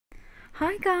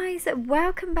Hi guys,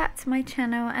 welcome back to my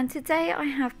channel, and today I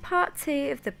have part 2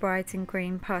 of the bride and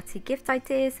groom party gift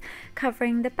ideas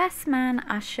covering the best man,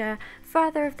 usher,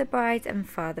 father of the bride and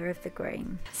father of the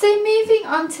groom. So moving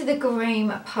on to the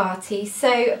groom party,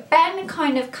 so Ben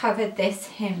kind of covered this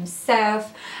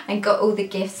himself and got all the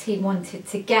gifts he wanted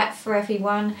to get for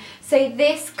everyone. So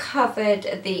this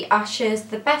covered the ushers,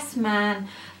 the best man,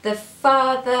 the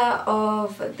father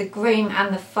of the groom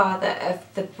and the father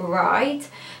of the bride.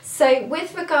 So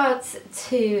with regards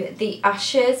to the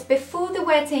ushers, before the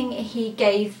wedding he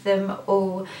gave them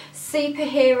all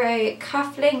superhero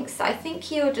cufflinks. I think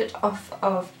he ordered off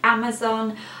of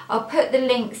Amazon. I'll put the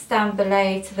links down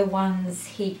below to the ones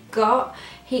he got.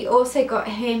 He also got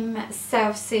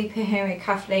himself superhero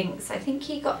cufflinks. I think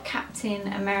he got Captain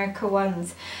America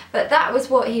ones, but that was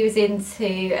what he was into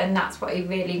and that's what he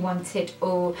really wanted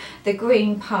all the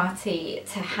groom party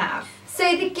to have.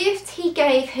 So the gift he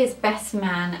gave his best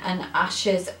man and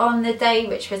ushers on the day,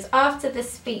 which was after the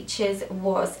speeches,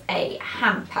 was a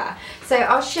hamper. So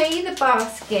I'll show you the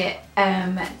basket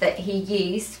that he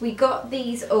used. We got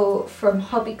these all from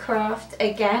Hobbycraft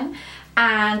again.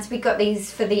 And we got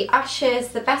these for the ushers,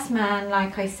 the best man,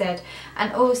 like I said,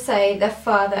 and also the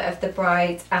father of the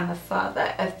bride and the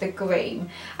father of the groom.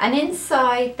 And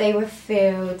inside they were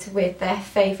filled with their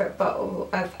favourite bottle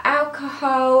of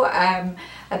alcohol,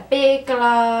 a beer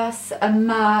glass, a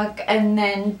mug, and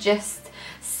then just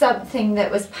something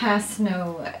that was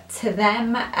personal to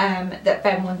them that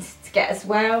Ben wanted to get as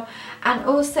well. And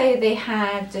also they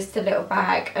had just a little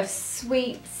bag of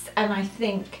sweets, and I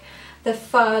think the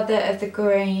father of the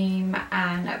groom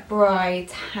and bride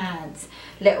had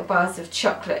little bars of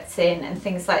chocolates in and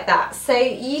things like that. So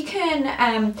you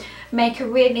can make a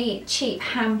really cheap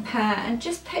hamper and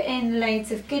just put in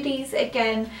loads of goodies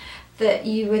again that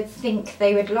you would think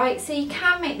they would like. So you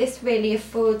can make this really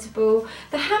affordable.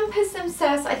 The hampers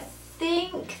themselves, I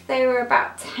think they were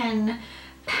about £10,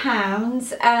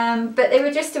 but they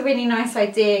were just a really nice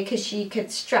idea because you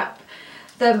could strap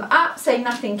them up so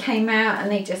nothing came out,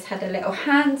 and they just had a little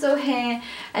handle here.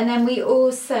 And then we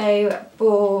also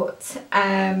bought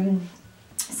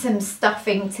some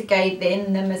stuffing to go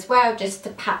in them as well, just to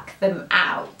pack them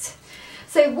out.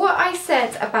 So what I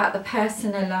said about the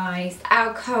personalised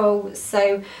alcohol,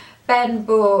 so Ben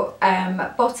bought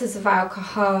bottles of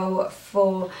alcohol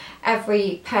for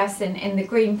every person in the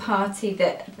groom party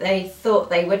that they thought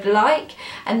they would like,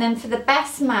 and then for the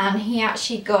best man he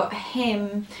actually got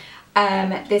him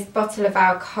this bottle of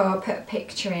alcohol, put a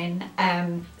picture in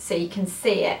so you can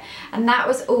see it, and that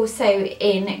was also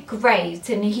engraved,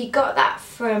 and he got that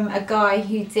from a guy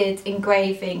who did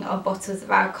engraving on bottles of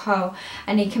alcohol,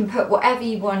 and you can put whatever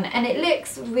you want and it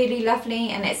looks really lovely,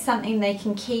 and it's something they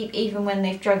can keep even when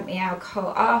they've drunk the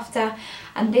alcohol after.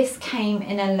 And this came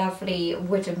in a lovely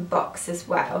wooden box as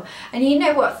well. And you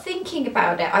know what, thinking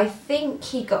about it, I think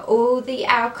he got all the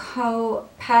alcohol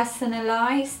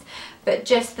personalised, but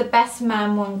just the best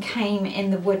man one came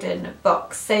in the wooden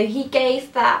box. So he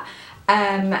gave that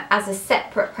as a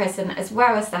separate present as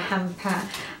well as the hamper.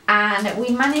 And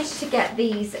we managed to get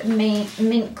these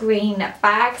mint green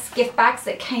bags, gift bags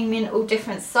that came in all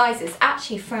different sizes,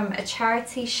 actually from a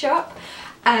charity shop.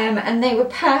 And they were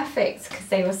perfect because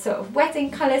they were sort of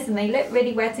wedding colours and they look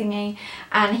really weddingy,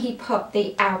 and he popped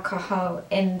the alcohol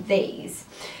in these.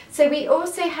 So we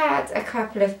also had a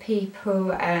couple of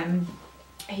people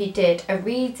who did a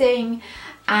reading,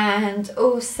 and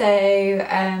also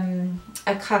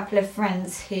a couple of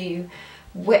friends who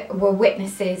were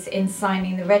witnesses in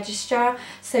signing the register.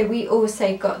 So we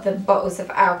also got them bottles of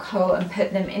alcohol and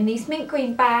put them in these mint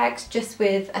green bags, just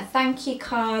with a thank you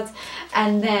card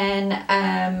and then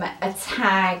a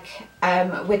tag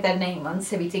with their name on,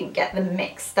 so we didn't get them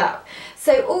mixed up.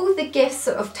 So all the gifts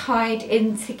sort of tied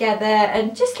in together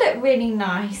and just look really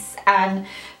nice and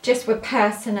just were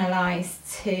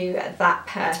personalised to that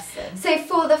person. So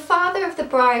for the father of the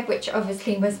bride, which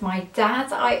obviously was my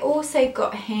dad, I also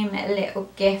got him a little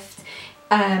gift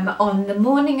on the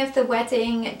morning of the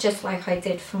wedding, just like I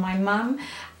did for my mum.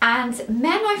 And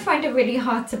men I find are really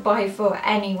hard to buy for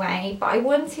anyway, but I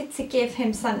wanted to give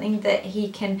him something that he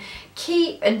can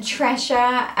keep and treasure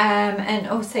and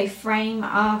also frame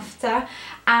after.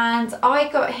 And I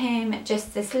got him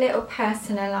just this little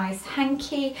personalised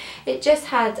hanky. It just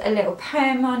had a little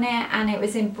poem on it and it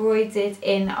was embroidered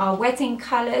in our wedding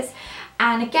colours.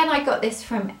 And again, I got this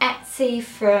from Etsy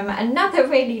from another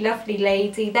really lovely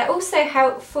lady. They're also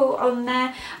helpful on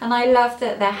there, and I love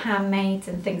that they're handmade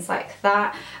and things like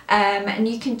that. And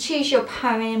you can choose your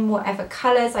poem, whatever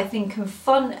colours, I think, and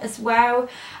font as well.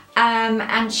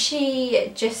 and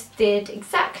she just did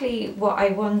exactly what I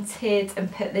wanted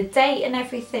and put the date and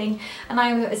everything, and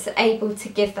I was able to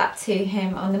give that to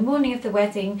him on the morning of the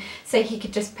wedding so he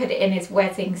could just put it in his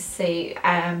wedding suit,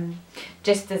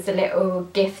 just as a little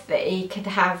gift that he could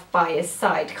have by his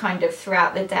side kind of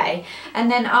throughout the day.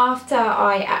 And then after,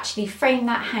 I actually framed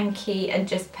that hanky and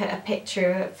just put a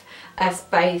picture of us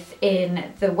both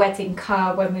in the wedding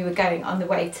car when we were going on the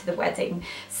way to the wedding.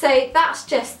 So that's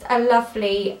just a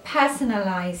lovely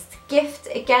personalised gift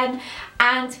again,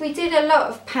 and we did a lot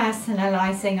of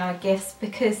personalising our gifts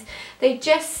because they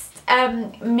just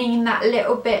mean that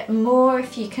little bit more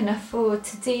if you can afford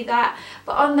to do that.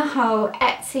 But on the whole,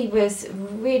 Etsy was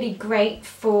really great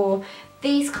for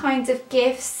these kinds of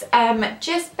gifts.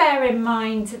 Just bear in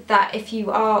mind that if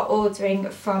you are ordering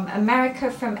from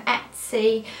America from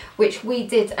Etsy, which we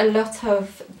did a lot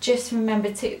of, just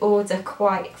remember to order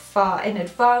quite far in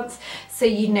advance so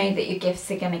you know that your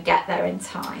gifts are going to get there in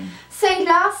time. So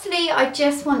lastly, I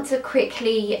just want to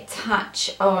quickly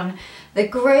touch on the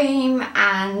groom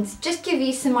and just give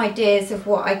you some ideas of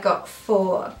what I got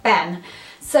for Ben.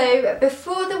 So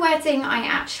before the wedding, I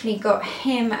actually got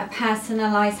him a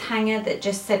personalised hanger that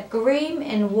just said Groom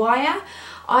in wire.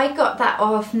 I got that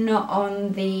off, not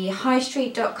on the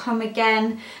Highstreet.com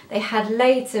again. They had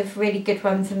loads of really good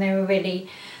ones and they were really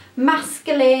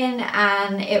masculine,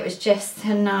 and it was just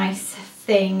a nice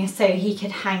thing so he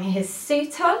could hang his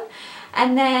suit on.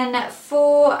 And then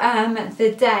for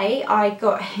the day, I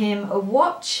got him a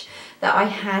watch that I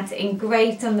had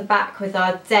engraved on the back with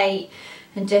our date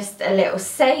and just a little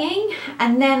saying.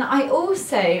 And then I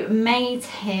also made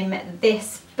him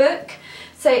this book.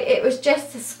 So it was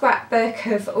just a scrapbook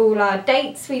of all our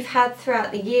dates we've had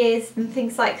throughout the years and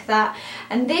things like that.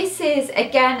 And this is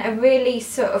again a really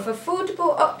sort of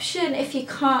affordable option if you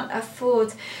can't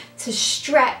afford to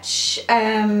stretch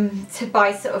to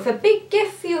buy sort of a big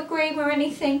gift for your groom or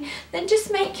anything. Then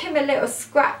just make him a little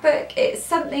scrapbook. It's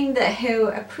something that he'll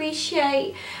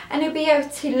appreciate and he'll be able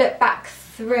to look back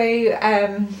through,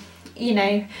 you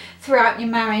know, throughout your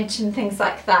marriage and things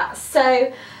like that.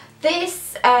 So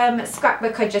this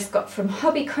scrapbook I just got from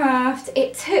Hobbycraft.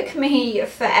 It took me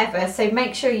forever, so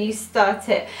make sure you start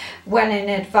it well in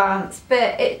advance,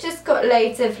 but it just got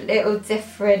loads of little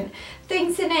different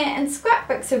things in it, and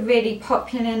scrapbooks are really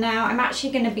popular now. I'm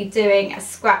actually going to be doing a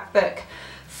scrapbook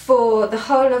for the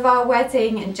whole of our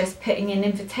wedding and just putting in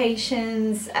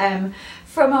invitations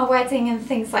from our wedding and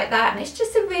things like that, and it's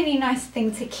just a really nice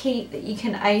thing to keep that you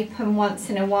can open once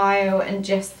in a while and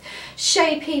just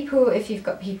show people if you've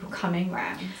got people coming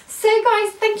round. So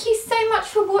guys, thank you so much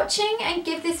for watching, and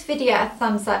give this video a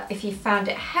thumbs up if you found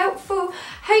it helpful.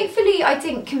 Hopefully I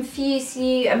didn't confuse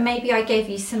you and maybe I gave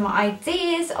you some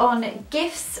ideas on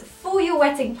gifts for your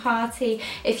wedding party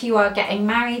if you are getting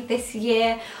married this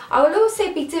year. I will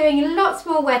also be doing lots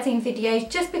more wedding videos.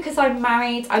 Just because I'm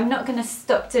married, I'm not going to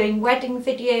stop doing wedding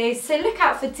videos, so look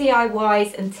out for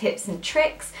DIYs and tips and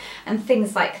tricks and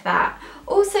things like that.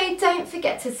 Also, don't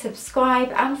forget to subscribe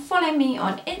and follow me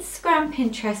on Instagram,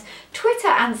 Pinterest, Twitter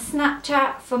and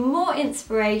Snapchat for more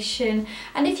inspiration.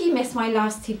 And if you missed my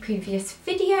last two previous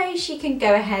videos, you can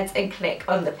go ahead and click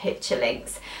on the picture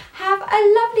links. Have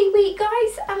a lovely week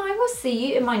guys, and I will see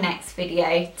you in my next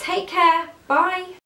video. Take care, bye.